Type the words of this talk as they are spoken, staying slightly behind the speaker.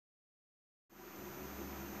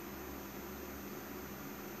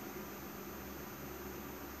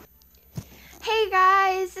Hey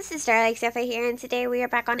guys, this is Starlight Steffa here, and today we are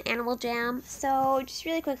back on Animal Jam. So, just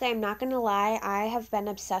really quickly, I'm not gonna lie, I have been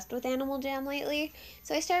obsessed with Animal Jam lately.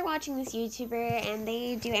 So, I started watching this YouTuber, and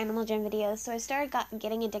they do Animal Jam videos, so I started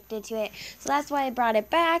getting addicted to it. So, that's why I brought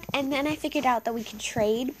it back, and then I figured out that we could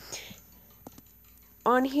trade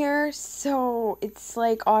on here, so it's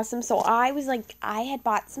like awesome. So, I had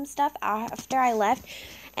bought some stuff after I left,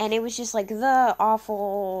 and it was just like the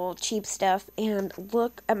awful cheap stuff, and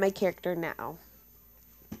look at my character now.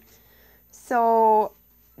 So,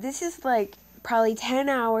 this is like probably 10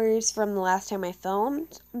 hours from the last time I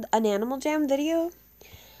filmed an Animal Jam video.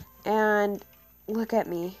 And look at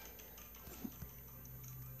me.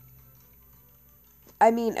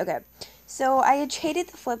 Okay. So, I had traded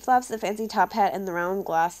the flip flops, the fancy top hat, and the round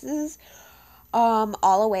glasses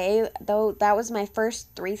all away. Though that was my first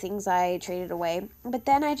three things I traded away. But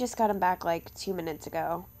then I just got them back like 2 minutes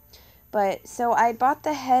ago. But so I bought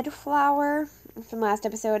the head flower from last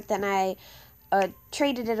episode. Then I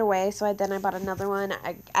traded it away, so then I bought another one.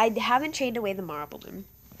 I haven't traded away the Marbleton.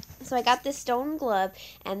 So I got this stone glove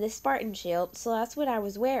and this Spartan shield, so that's what I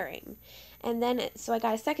was wearing. And then, so I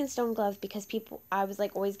got a second stone glove because I was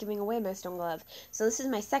like always giving away my stone glove. So this is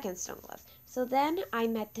my second stone glove. So then I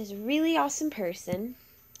met this really awesome person,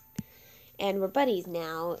 and we're buddies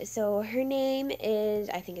now. So her name is,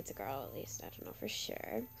 I think it's a girl at least, I don't know for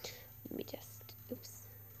sure. Let me just, oops.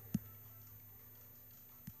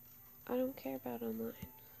 I don't care about online.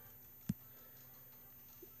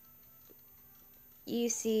 You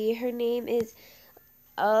see, her name is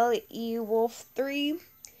Wolf3,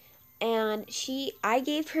 and I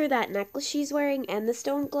gave her that necklace she's wearing and the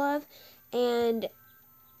stone glove, and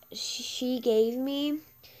she gave me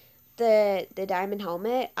the diamond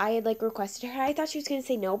helmet. I had like requested her. I thought she was gonna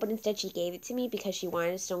say no, but instead she gave it to me because she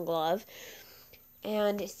wanted a stone glove,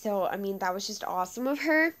 and so that was just awesome of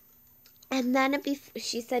her. And then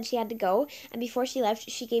she said she had to go, and before she left,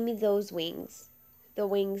 she gave me those wings, the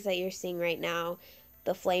wings that you're seeing right now,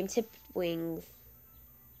 the flame tip wings.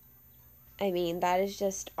 That is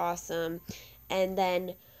just awesome. And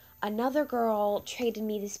then another girl traded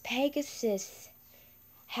me this Pegasus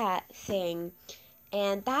hat thing,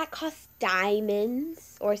 and that costs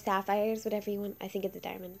diamonds or sapphires, whatever you want. I think it's a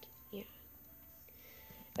diamond. Yeah.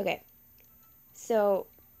 Okay. So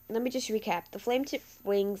let me just recap. The flame tip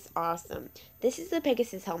wings, awesome. This is the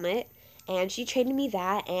Pegasus helmet, and she traded me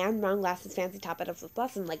that and round glasses, fancy top hat of flip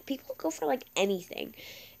blossom. Like, people go for like anything,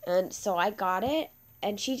 and so I got it.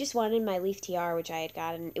 And she just wanted my leaf tiara, which I had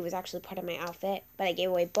gotten. It was actually part of my outfit, but I gave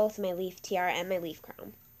away both my leaf tiara and my leaf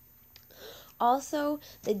crown. Also,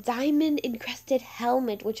 the diamond encrusted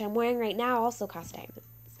helmet, which I'm wearing right now, also cost diamonds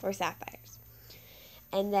or sapphires.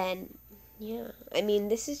 And then, yeah,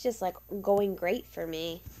 this is just like going great for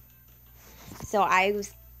me. So I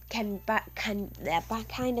was kind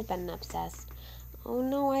of been obsessed. Oh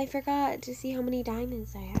no, I forgot to see how many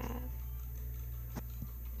diamonds I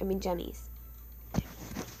have. Jenny's.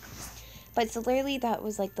 But so literally that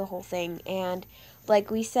was like the whole thing, and like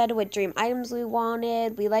we said what dream items we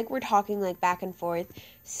wanted. We're talking like back and forth.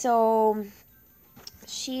 So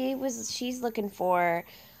she's looking for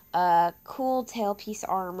a cool tailpiece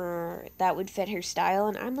armor that would fit her style,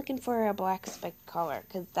 and I'm looking for a black spike collar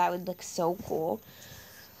because that would look so cool.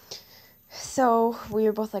 So we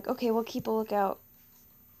were both like, okay, we'll keep a lookout.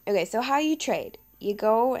 Okay, so how you trade? You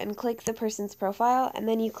go and click the person's profile, and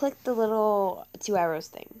then you click the little 2 arrows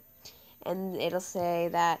thing. And it'll say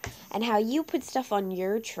that. And how you put stuff on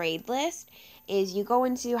your trade list is you go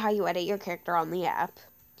into how you edit your character on the app,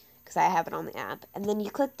 because I have it on the app, and then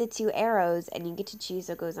you click the 2 arrows and you get to choose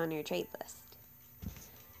what goes on your trade list.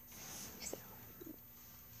 So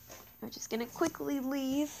I'm just gonna quickly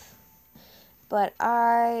leave, but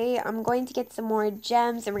I'm going to get some more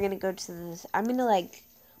gems, and we're gonna go to this. I'm gonna like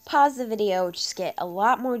pause the video, just get a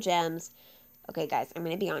lot more gems. Okay, guys, I'm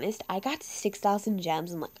going to be honest. I got to 6,000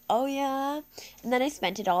 gems. I'm like, oh, yeah. And then I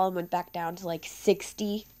spent it all and went back down to, like,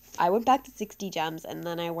 60. I went back to 60 gems, and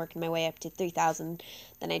then I worked my way up to 3,000.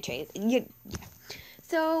 Then I traded. Yeah.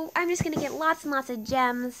 So, I'm just going to get lots and lots of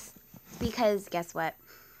gems because, guess what?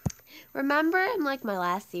 Remember in, like, my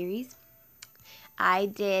last series, I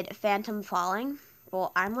did Phantom Falling?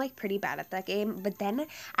 Well, I'm, like, pretty bad at that game, but then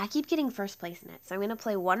I keep getting first place in it. So I'm going to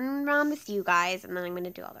play one round with you guys, and then I'm going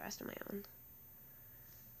to do all the rest on my own.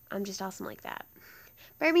 I'm just awesome like that.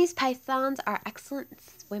 Burmese pythons are excellent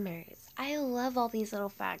swimmers. I love all these little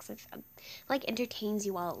facts. It like entertains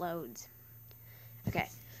you while it loads. Okay,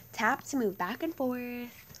 tap to move back and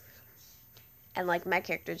forth. And like my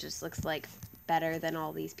character just looks like better than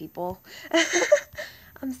all these people.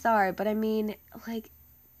 I'm sorry, but like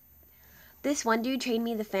this one dude traded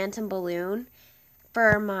me the Phantom Balloon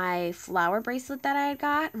for my flower bracelet that I had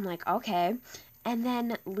got. I'm like, okay. And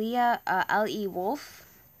then Leah, L.E. Wolf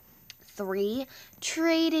 3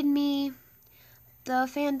 traded me the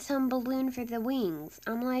Phantom Balloon for the wings.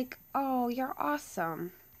 I'm like, oh, you're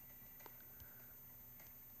awesome.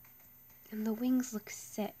 And the wings look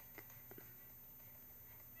sick.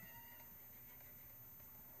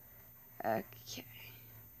 Okay.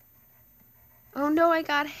 Oh no, I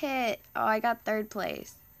got hit. Oh, I got 3rd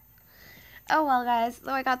place. Oh well, guys.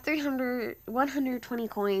 So I got 120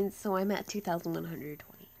 coins, so I'm at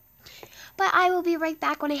 2,120. But I will be right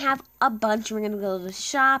back when I have a bunch. We're going to go to the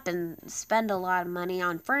shop and spend a lot of money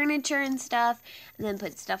on furniture and stuff, and then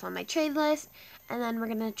put stuff on my trade list, and then we're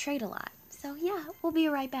going to trade a lot. So yeah, we'll be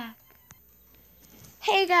right back.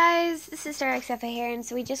 Hey guys, this is StarXFA here, and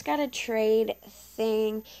so we just got a trade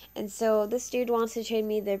thing, and so this dude wants to trade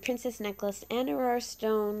me the princess necklace and Aurora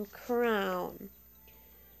Stone crown.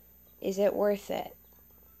 Is it worth it?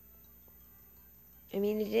 I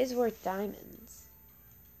mean, it is worth diamonds.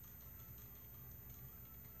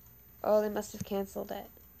 Oh, they must have canceled it.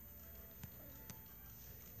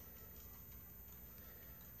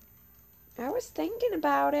 I was thinking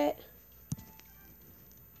about it.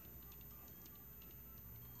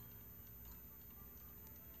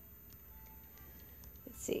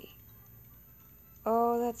 Let's see.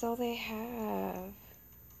 Oh, that's all they have.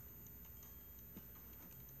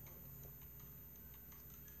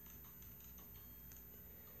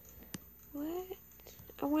 What?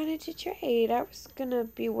 I wanted to trade. I was gonna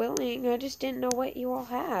be willing. I just didn't know what you all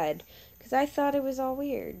had. Because I thought it was all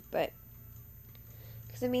weird. But,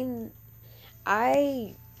 because I mean,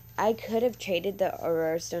 I could have traded the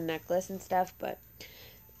Aurora Stone necklace and stuff, but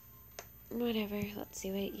whatever. Let's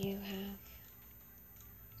see what you have.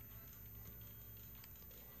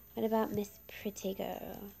 What about Miss Pretty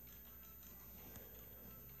Girl?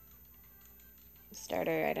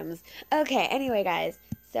 Starter items. Okay, anyway, guys.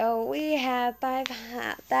 So we have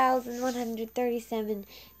 5,137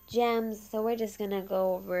 gems. So we're just going to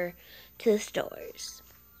go over to the stores.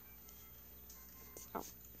 So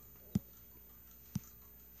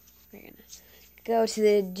we're going to go to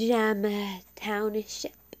the Gem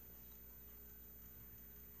Township.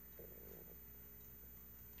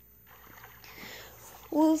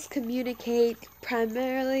 Wolves communicate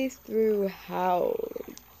primarily through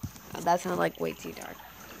howling. Oh, that sounds like way too dark.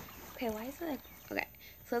 Okay, why is it like... Okay,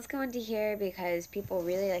 so let's go into here because people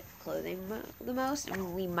really like clothing the most.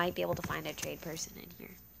 And we might be able to find a trade person in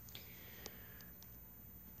here.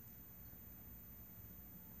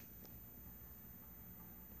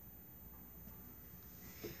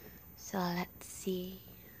 So let's see.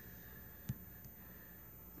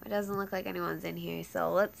 It doesn't look like anyone's in here,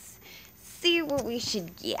 so let's see what we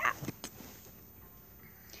should get.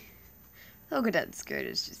 Look at that skirt,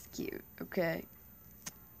 it's just cute, okay.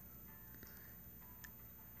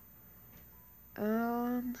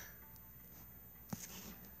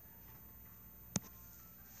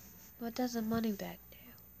 What does a money bag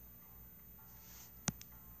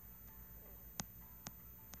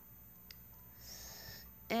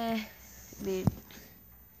do? I mean...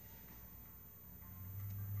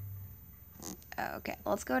 Oh, okay,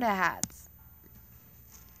 let's go to hats.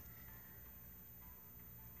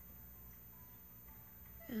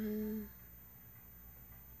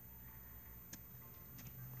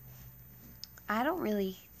 I don't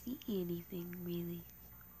really see anything, really.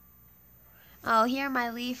 Oh, here my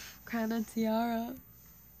leaf crown and tiara.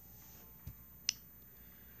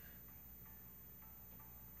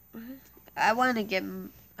 I want to get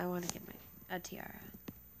a tiara.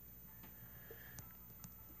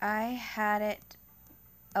 I had it.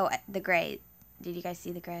 Oh, the gray. Did you guys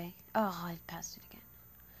see the gray? Oh, I passed it again.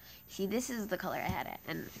 See, this is the color I had it,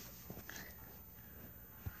 and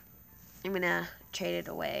I'm gonna trade it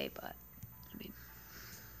away, but I mean,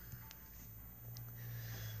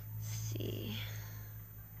 let's see.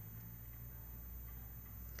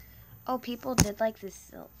 Oh, people did like this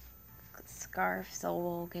silk scarf, so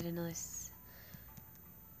we'll get another. Let's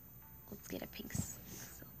get a pink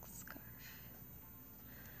silk scarf,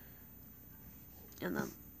 and then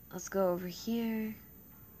let's go over here.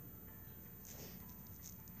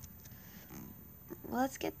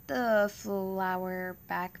 Let's get the flower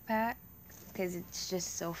backpack, because it's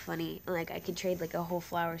just so funny. Like, I could trade, like, a whole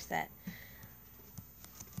flower set.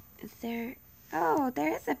 Is there... Oh,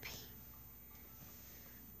 there is a...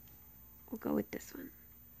 We'll go with this one.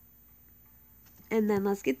 And then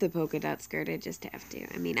let's get the polka dot skirt. I just have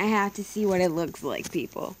to. I mean, I have to see what it looks like,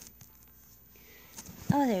 people.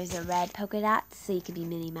 Oh, there's a red polka dot, so you could be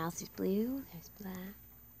Minnie Mouse. There's blue. There's black.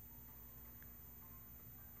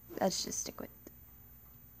 Let's just stick with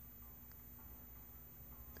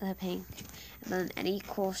the pink. And then any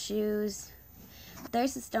cool shoes.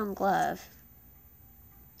 There's a stone glove.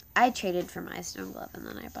 I traded for my stone glove and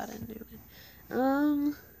then I bought a new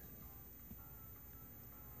one.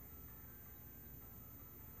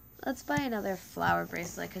 Let's buy another flower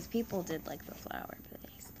bracelet because people did like the flower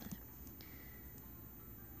bracelet.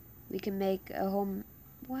 We can make a home.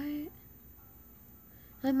 What?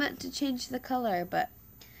 I meant to change the color, but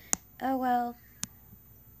oh well.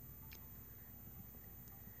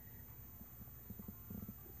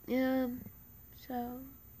 So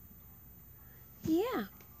yeah.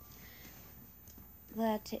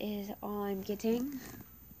 That is all I'm getting.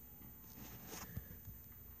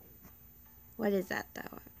 What is that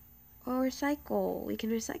though? Oh, recycle. We can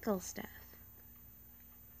recycle stuff.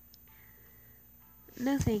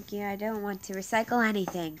 No thank you, I don't want to recycle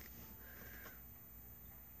anything.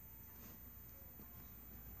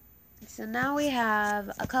 So now we have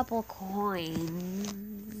a couple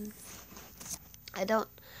coins.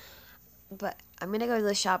 But I'm going to go to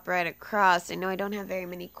the shop right across. I know I don't have very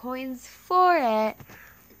many coins for it,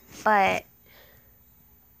 but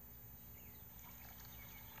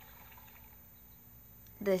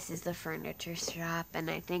this is the furniture shop, and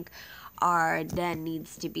I think our den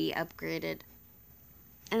needs to be upgraded.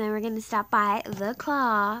 And then we're going to stop by The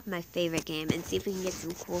Claw, my favorite game, and see if we can get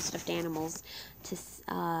some cool stuffed animals to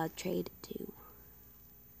trade to.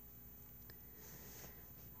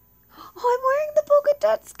 Oh, I'm wearing the polka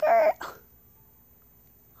dot skirt.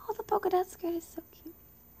 Oh, the polka dot skirt is so cute.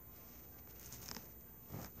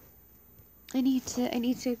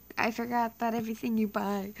 I forgot about everything you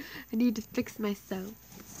buy. I need to fix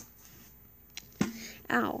myself.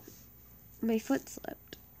 Ow, my foot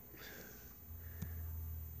slipped.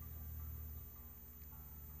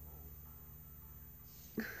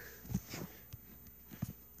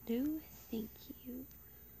 No, thank you.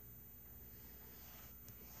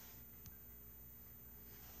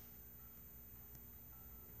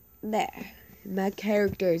 There, my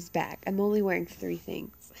character is back. I'm only wearing 3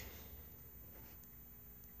 things.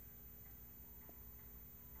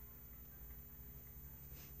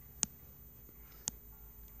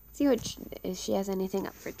 See if she has anything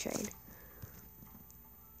up for trade.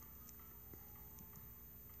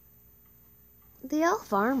 The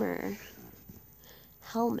elf armor.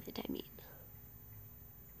 Helmet, I mean.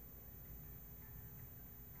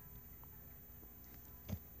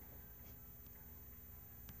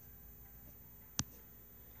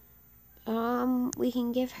 We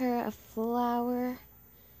can give her a flower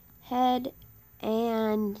head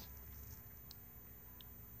and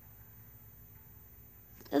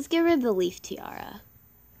let's give her the leaf tiara.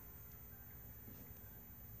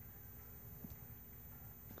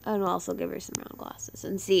 And we'll also give her some round glasses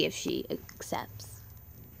and see if she accepts.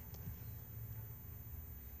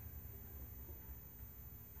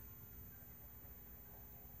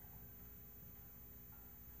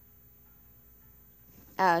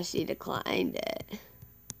 Oh, she declined it.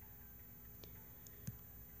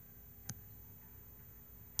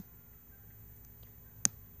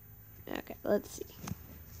 Okay, let's see.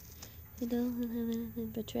 I don't have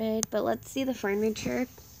anything for trade, but let's see the furniture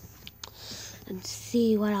and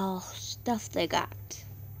see what all stuff they got.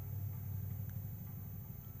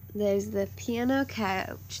 There's the piano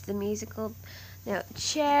couch, the musical note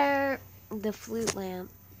chair, the flute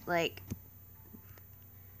lamp. Like,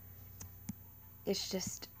 it's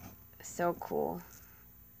just so cool.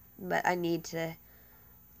 But I need to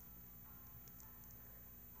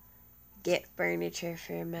get furniture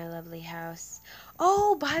for my lovely house.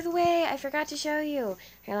 Oh, by the way, I forgot to show you.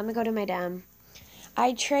 Here, let me go to my den.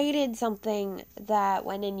 I traded something that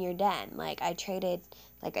went in your den. Like, I traded,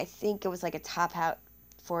 like, I think it was like a top hat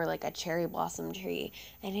for like a cherry blossom tree.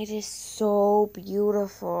 And it is so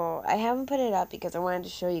beautiful. I haven't put it up because I wanted to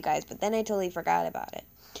show you guys, but then I totally forgot about it.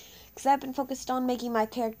 Because I've been focused on making my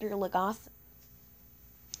character look awesome.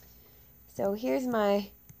 So here's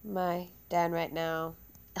my den right now.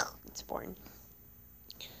 Ugh, it's boring.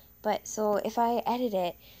 But so if I edit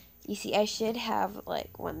it, you see I should have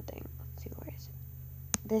like one thing. Let's see, where is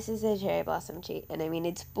it? This is a cherry blossom tree, and I mean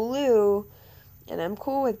it's blue, and I'm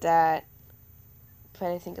cool with that.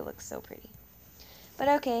 But I think it looks so pretty. But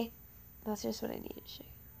okay, that's just what I needed to show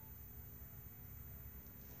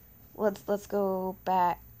you. Let's go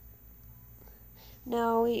back.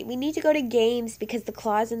 No, we need to go to games because the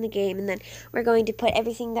claw's in the game, and then we're going to put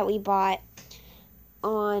everything that we bought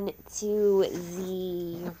on to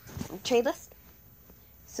the trade list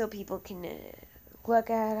so people can look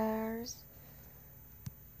at ours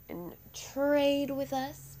and trade with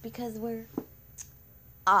us because we're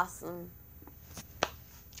awesome.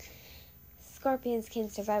 scorpions can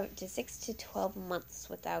survive up to 6 to 12 months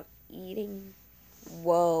without eating.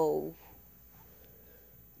 Whoa.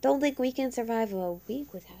 Don't think we can survive a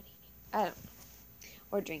week without eating. I don't know.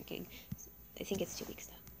 Or drinking. I think it's 2 weeks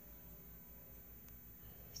though.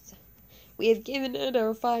 So, we have given it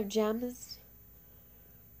our 5 gems.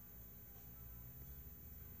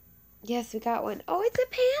 Yes, we got one. Oh, it's a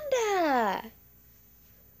panda!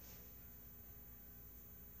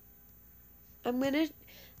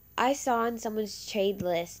 I saw on someone's trade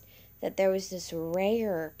list that there was this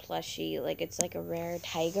rare plushie. Like, it's like a rare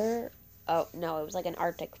tiger. Oh, no, it was like an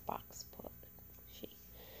Arctic fox plushie.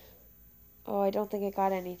 Oh, I don't think I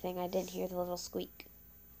got anything. I didn't hear the little squeak.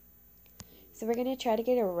 So we're going to try to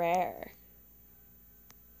get a rare.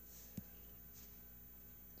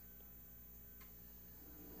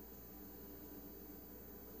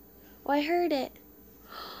 Oh, I heard it.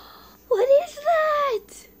 What is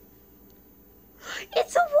that?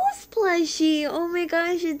 It's a wolf plushie. Oh my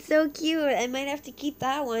gosh, it's so cute. I might have to keep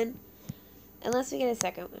that one. Unless we get a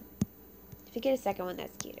second one. If we get a second one,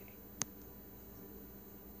 that's cuter.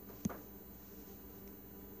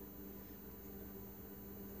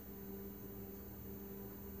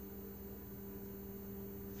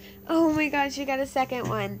 Oh my gosh, we got a second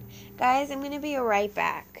one. Guys, I'm going to be right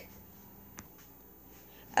back.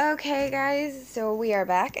 Okay, guys, so we are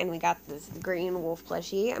back, and we got this green wolf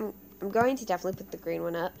plushie. I'm going to definitely put the green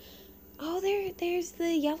one up. Oh, there's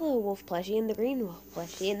the yellow wolf plushie and the green wolf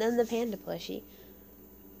plushie, and then the panda plushie.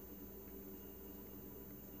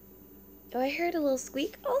 Oh, I heard a little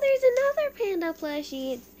squeak. Oh, there's another panda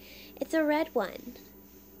plushie. It's a red one.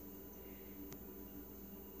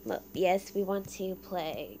 Look, yes, we want to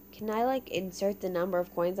play. Can I, like, insert the number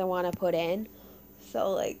of coins I want to put in?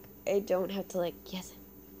 So, like, I don't have to, like, yes.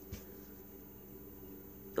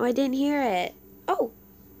 Oh, I didn't hear it. Oh,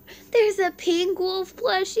 there's a pink wolf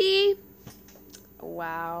plushie.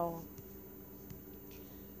 Wow.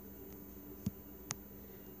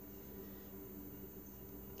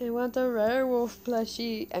 I want the rare wolf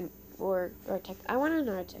plushie. Or Arctic. I want an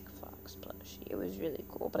Arctic fox plushie. It was really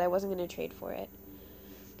cool, but I wasn't going to trade for it.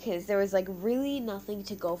 Because there was, like, really nothing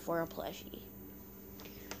to go for a plushie.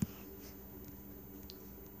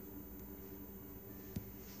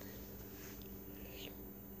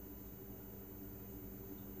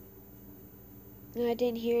 No, I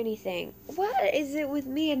didn't hear anything. What is it with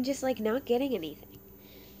me? I'm just, like, not getting anything.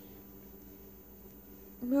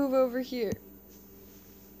 Move over here.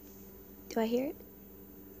 Do I hear it?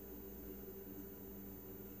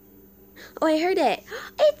 Oh, I heard it.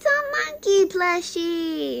 It's a monkey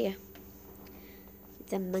plushie.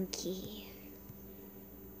 It's a monkey.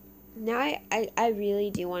 Now I really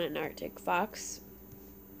do want an Arctic fox.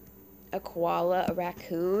 A koala, a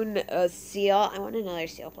raccoon, a seal. I want another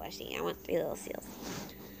seal plushie. I want 3 little seals.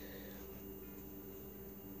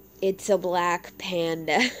 It's a black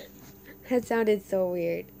panda. That sounded so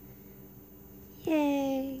weird.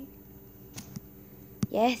 Yay.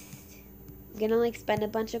 Yes. I'm gonna, like, spend a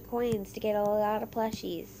bunch of coins to get a lot of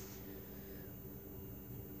plushies.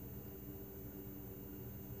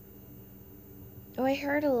 Oh, I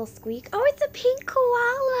heard a little squeak. Oh, it's a pink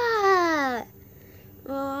koala.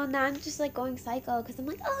 Oh, now I'm just, like, going psycho because I'm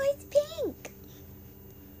like, oh, it's pink.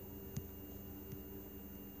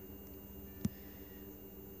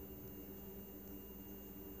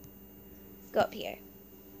 Let's go up here.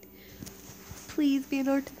 Please be an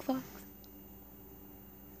Arctic fox.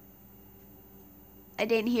 I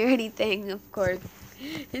didn't hear anything, of course.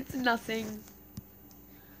 It's nothing.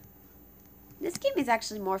 This game is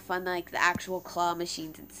actually more fun than, like, the actual claw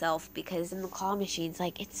machines itself, because in the claw machines,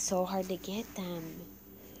 like, it's so hard to get them.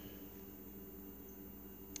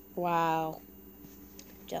 Wow.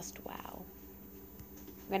 Just wow.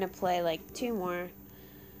 I'm gonna play, like, 2 more.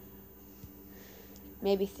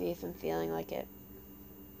 Maybe 3 if I'm feeling like it.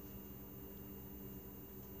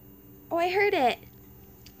 Oh, I heard it.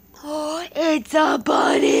 Oh, it's a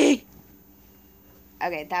bunny.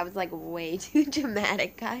 Okay, that was, like, way too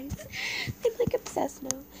dramatic, guys. I'm, like, obsessed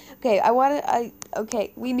now. Okay,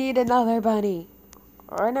 okay, we need another bunny.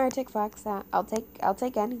 Or an Arctic fox. I'll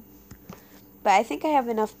take any. But I think I have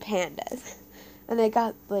enough pandas. And I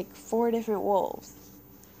got, like, 4 different wolves.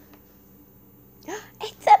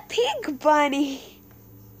 It's a pink bunny.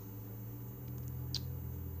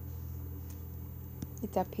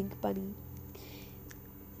 It's a pink bunny.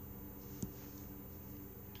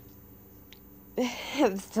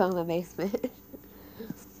 I'm still in the basement.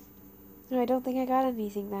 No, I don't think I got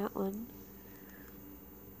anything that one.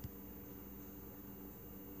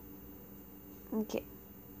 Okay.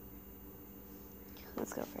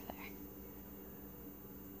 Let's go for there.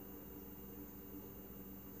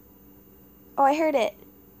 Oh, I heard it.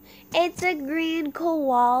 It's a green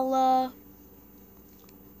koala.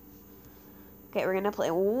 Okay, we're gonna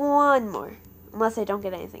play one more. Unless I don't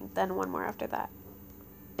get anything, then one more after that.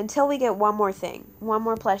 Until we get one more thing. One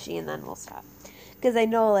more plushie, and then we'll stop. Because I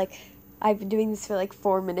know, like, I've been doing this for like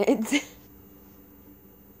 4 minutes.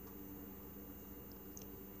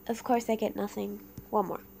 Of course I get nothing. One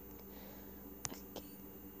more.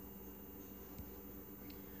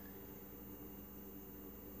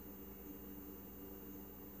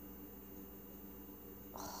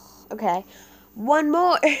 Okay. One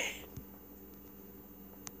more.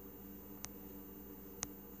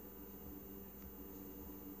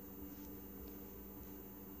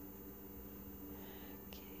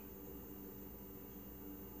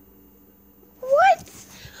 What?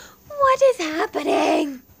 What is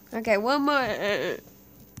happening? Okay, one more.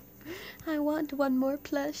 I want one more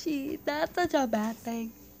plushie. That's such a bad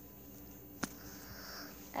thing.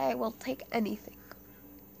 I will take anything.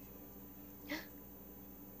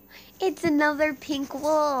 It's another pink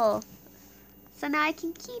wolf. So now I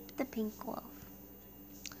can keep the pink wolf.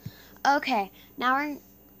 Okay, now we're...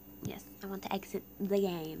 Yes, I want to exit the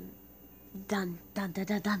game. Done, dun, dun,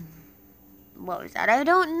 dun, dun. What was that? I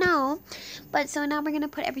don't know. But so now we're going to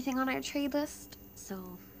put everything on our trade list.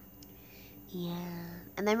 So, yeah.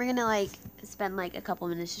 And then we're going to, like, spend, like, a couple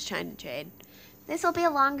minutes just trying to trade. This will be a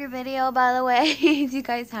longer video, by the way, if you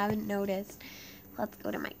guys haven't noticed. Let's go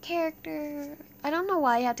to my character. I don't know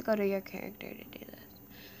why you have to go to your character to do this.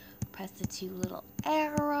 Press the 2 little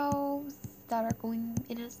arrows that are going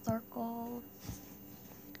in a circle.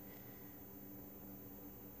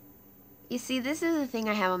 You see, this is the thing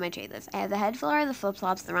I have on my trade list. I have the head flower, the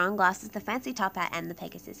flip-flops, the round glasses, the fancy top hat, and the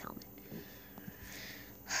Pegasus helmet.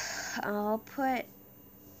 I'll put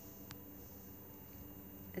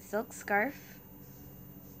a silk scarf.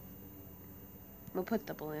 We'll put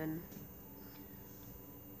the balloon.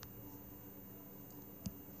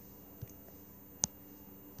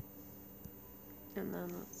 And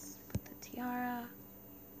then let's put the tiara.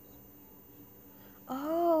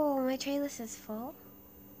 Oh, my trade list is full?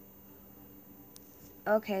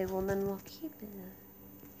 Okay, well then we'll keep it.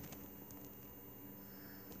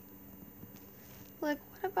 Like,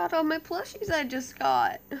 what about all my plushies I just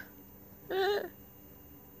got? Let's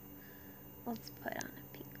put on a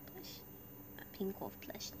pink plushie. A pink wolf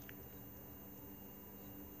plushie.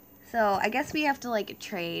 So, I guess we have to, like,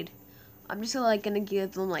 trade. I'm just, like, gonna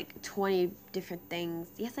give them, like, 20 different things.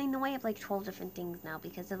 Yes, I know I have, like, 12 different things now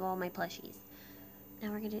because of all my plushies.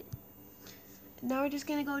 Now we're just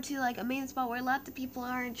gonna go to, like, a main spot where lots of people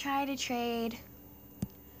are and try to trade.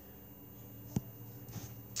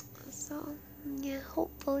 So, yeah,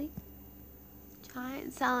 hopefully.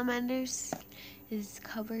 Giant salamanders is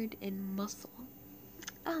covered in muscle.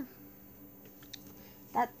 Oh.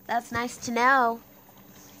 That's nice to know.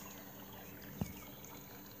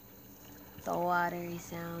 The watery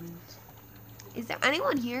sound. Is there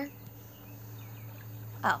anyone here?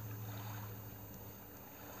 Oh.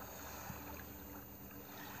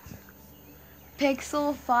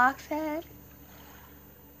 Pixel Foxhead?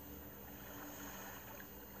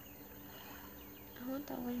 I want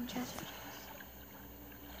that wooden chest.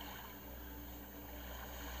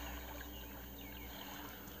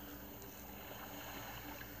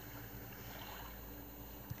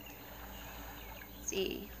 Let's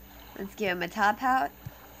see. Let's give him a top hat.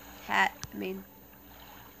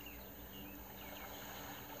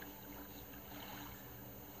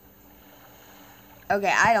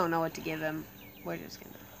 Okay, I don't know what to give him. We're just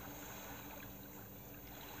gonna...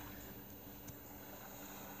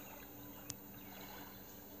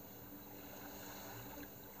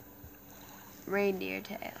 Reindeer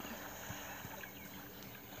tail.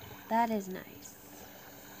 That is nice.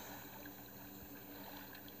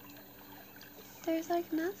 There's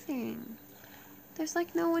like nothing. There's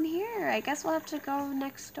like no one here. I guess we'll have to go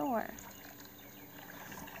next door.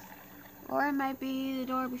 Or it might be the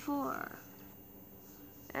door before.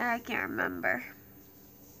 I can't remember.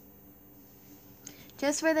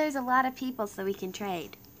 Just where there's a lot of people so we can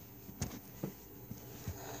trade.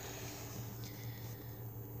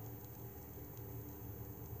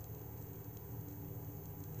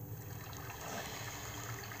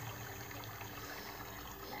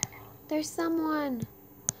 There's someone.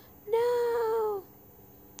 No.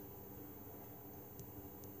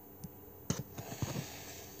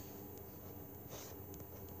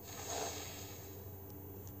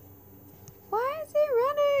 Why is he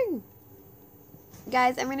running?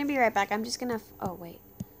 Guys, I'm gonna be right back. I'm just gonna... Oh, wait.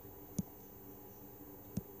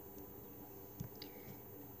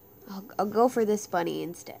 I'll go for this bunny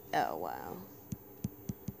instead. Oh, wow.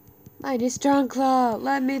 Mighty Strong Claw,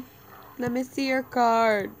 let me Let me see your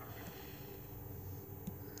card.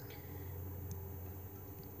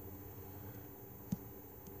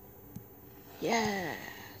 Yes.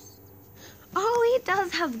 Oh, he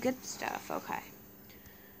does have good stuff. Okay.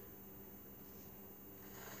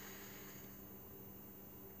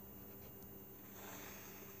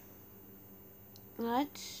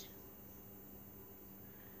 What?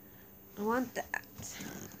 I want that.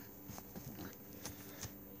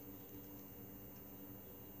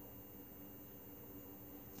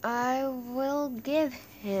 I will give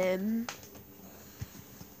him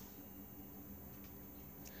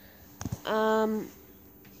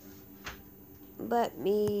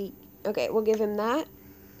okay, we'll give him that.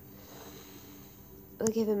 We'll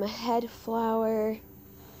give him a head flower.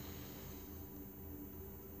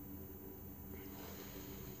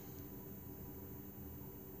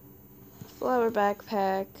 Flower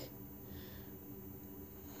backpack.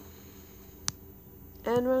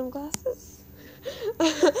 And round glasses.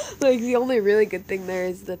 Like, the only really good thing there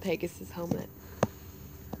is the Pegasus helmet.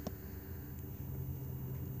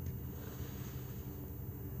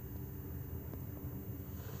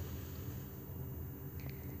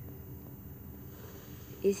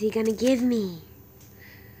 Is he gonna give me?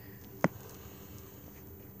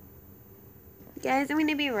 Guys, I'm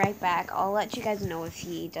gonna be right back. I'll let you guys know if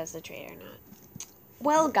he does the trade or not.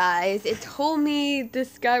 Well, guys, it told me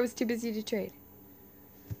this guy was too busy to trade.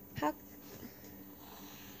 How?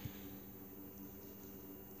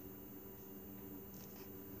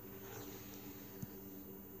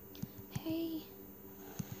 Hey.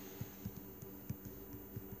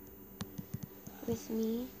 With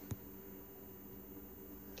me?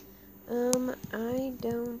 I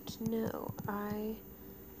don't know. I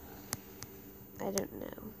don't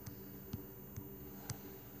know.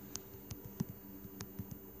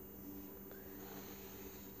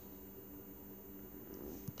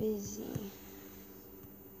 Busy.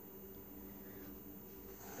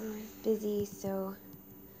 I was busy, so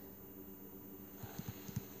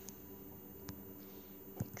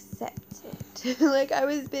accept it. Like, I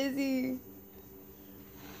was busy.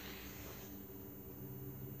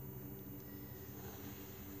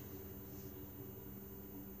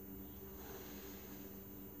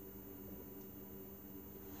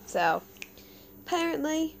 So,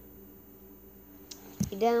 apparently,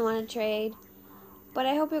 he didn't want to trade. But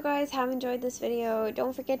I hope you guys have enjoyed this video.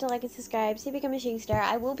 Don't forget to like and subscribe. See Become a Shooting Star.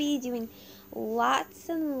 I will be doing lots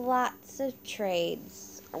and lots of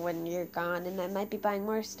trades when you're gone. And I might be buying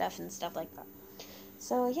more stuff and stuff like that.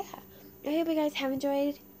 So, yeah. I hope you guys have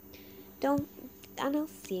enjoyed. And I'll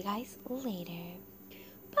see you guys later.